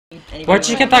Where'd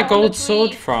you get that gold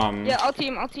sword from? Yeah, I'll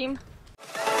team.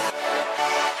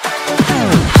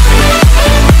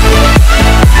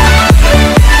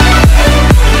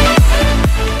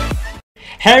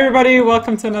 Hey everybody,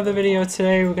 welcome to another video.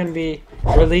 Today we're going to be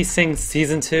releasing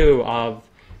Season 2 of,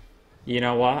 you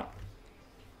know what?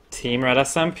 TeamRed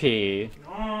SMP.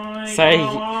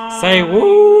 Say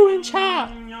woo in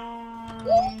chat!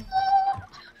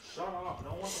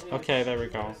 Okay, there we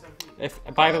go.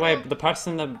 By the way, the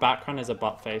person in the background is a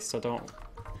butt face, so don't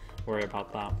worry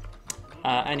about that.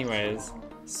 Anyways,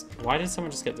 why did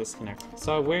someone just get disconnected?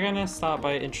 So we're gonna start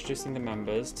by introducing the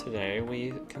members today.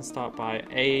 We can start by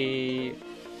AJE.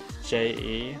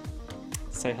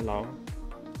 Say hello.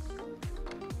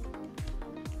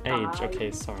 Age,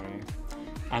 okay, sorry.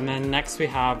 And then next we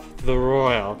have the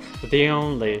royal, the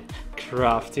only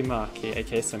Crafty Marky,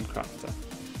 aka Simcrafter.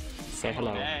 Say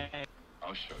hello.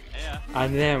 I'll show you. Yeah.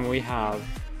 And then we have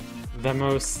the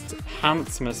most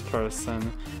handsomest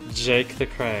person, Jake the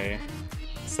Cray.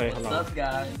 Say hello. What's up,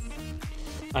 guys?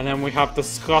 And then we have the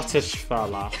Scottish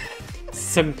fella,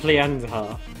 Simply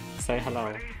Ender. Say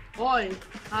hello. Boy,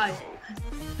 hi.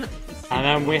 And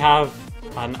then we have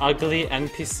an ugly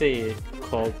NPC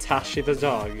called Tashi the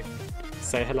dog.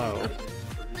 Say hello.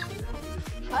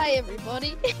 Hi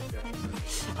everybody.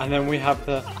 And then we have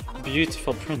the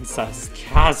beautiful princess,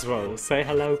 Caswell. Say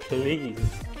hello, please.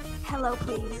 Hello,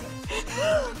 please.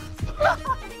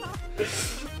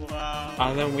 Wow.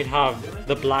 And then we have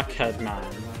the blackhead man,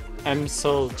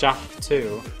 Mumzel Jaff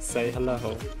 2. Say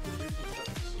hello.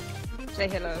 Say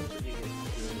hello.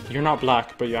 You're not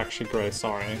black, but you're actually grey,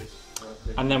 sorry.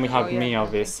 And then we have me,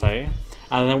 obviously.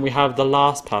 And then we have the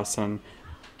last person,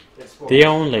 the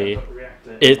only,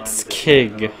 it's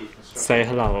Kig. Say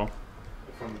hello.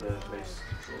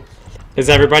 Is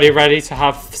everybody ready to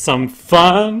have some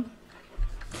fun?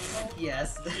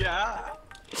 Yes. Yeah.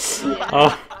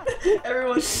 Oh,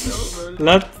 Everyone's so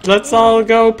let's all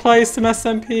go play some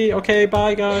SMP. Okay,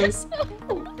 bye guys.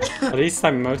 At least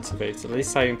I'm motivated. At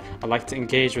least I like to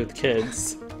engage with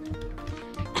kids.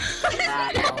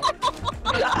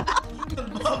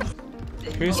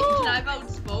 Who's? Can I vote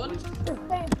spawn?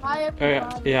 Hi Oh,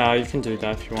 everybody. yeah, you can do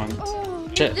that if you want.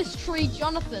 Leave this tree,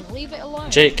 Jonathan. Leave it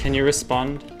alone. Jake, can you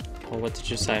respond? Or what did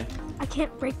you say? I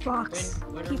can't break blocks.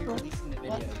 When are we People. releasing the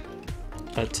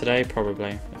video? Today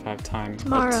probably, if I have time.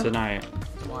 Tomorrow. Or tonight.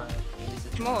 Tomorrow.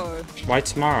 Tomorrow. Why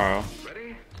tomorrow?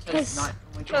 It's not.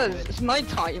 Because it's night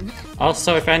time.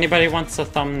 Also, if anybody wants a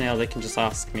thumbnail, they can just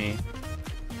ask me.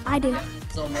 I do.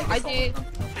 So make I us all did.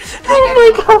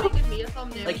 Oh my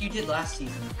god! like you did last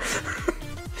season.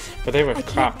 But they were I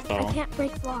crap can't. I though. can't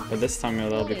break blocks. But this time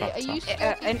it'll be Are better. you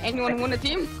And anyone want a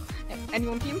team?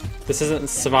 Anyone team? This isn't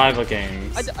survival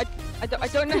games. I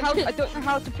don't know how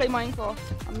to play Minecraft.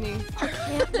 I'm new. I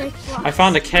can't break blocks. I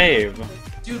found a cave.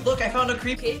 Dude, look, I found a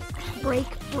creepy. Break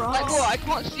Like blocks. what? I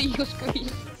can't see your screen.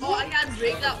 Oh, I can't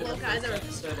break that block either.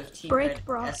 Episode of Team Break Red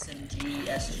Brock. SMG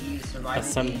SG survival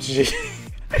SMG.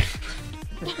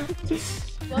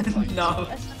 No.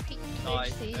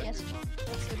 Nice.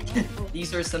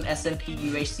 These are some SMP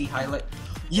UHC highlight.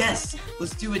 Yes,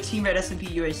 let's do a Team Red SMP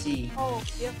UHC. Oh,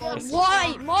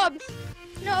 why? Mobs!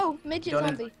 No, midget Don't-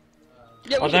 zombie.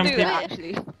 Yeah, Well, we then should do we- that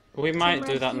actually. We might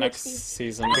do that next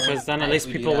season because then at least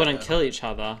people wouldn't kill each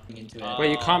other. Wait,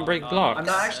 you can't break I'm blocks.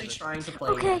 not actually trying to play.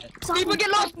 Okay. Zombie. People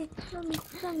get lost. Zombie.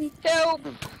 Zombie. Help!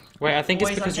 Wait, I think it's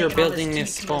Boys, because I'm you're taking on building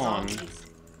this this team of spawn. zombies.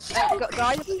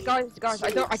 Guys, I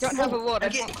don't have a rod. I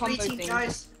I'm getting can't combo 18 things.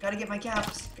 guys. Gotta get my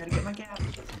gaps. Gotta get my gaps.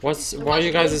 What are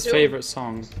you guys' favorite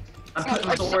song? I'm putting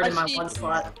I the sword in my see- one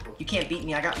slot. You can't beat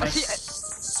me. I got my see-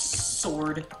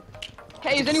 sword.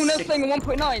 Hey, is anyone else Sick. playing a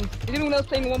 1.9? Is anyone else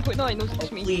playing a 1.9? No, it's Oh,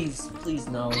 just me. please, please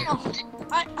no.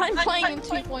 I'm playing in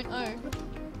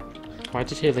 2.0. Why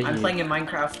did he leave? I'm playing in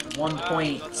Minecraft 1.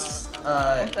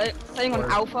 Playing on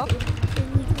alpha.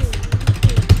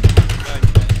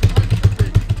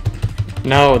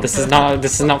 No, this is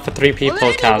not for 3 people,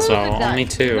 Well, Caswell. that. Only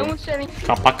 2. No one's sharing.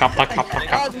 Kappa kappa kappa Guys,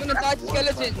 kappa. I'm gonna die to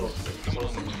skeletons.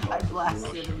 I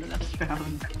blasted in the next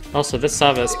round. Also, this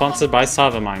server is sponsored by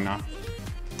Serverminer.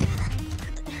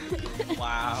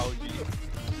 Wow. You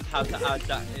had to add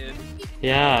that in.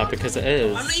 Yeah, because it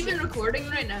is. I'm not even recording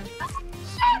right now.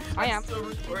 I am. Still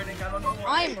recording. I don't know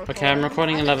why. I'm recording. Okay, I'm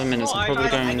recording 11 minutes. I'm probably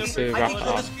going to I wrap can it kill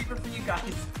up. this creeper for you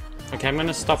guys. Okay, I'm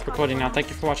gonna stop recording now. Thank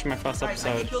you for watching my first Guys, I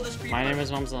can episode. kill this creeper. My name is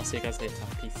Mumzel. I'll see you guys later.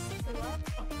 Peace.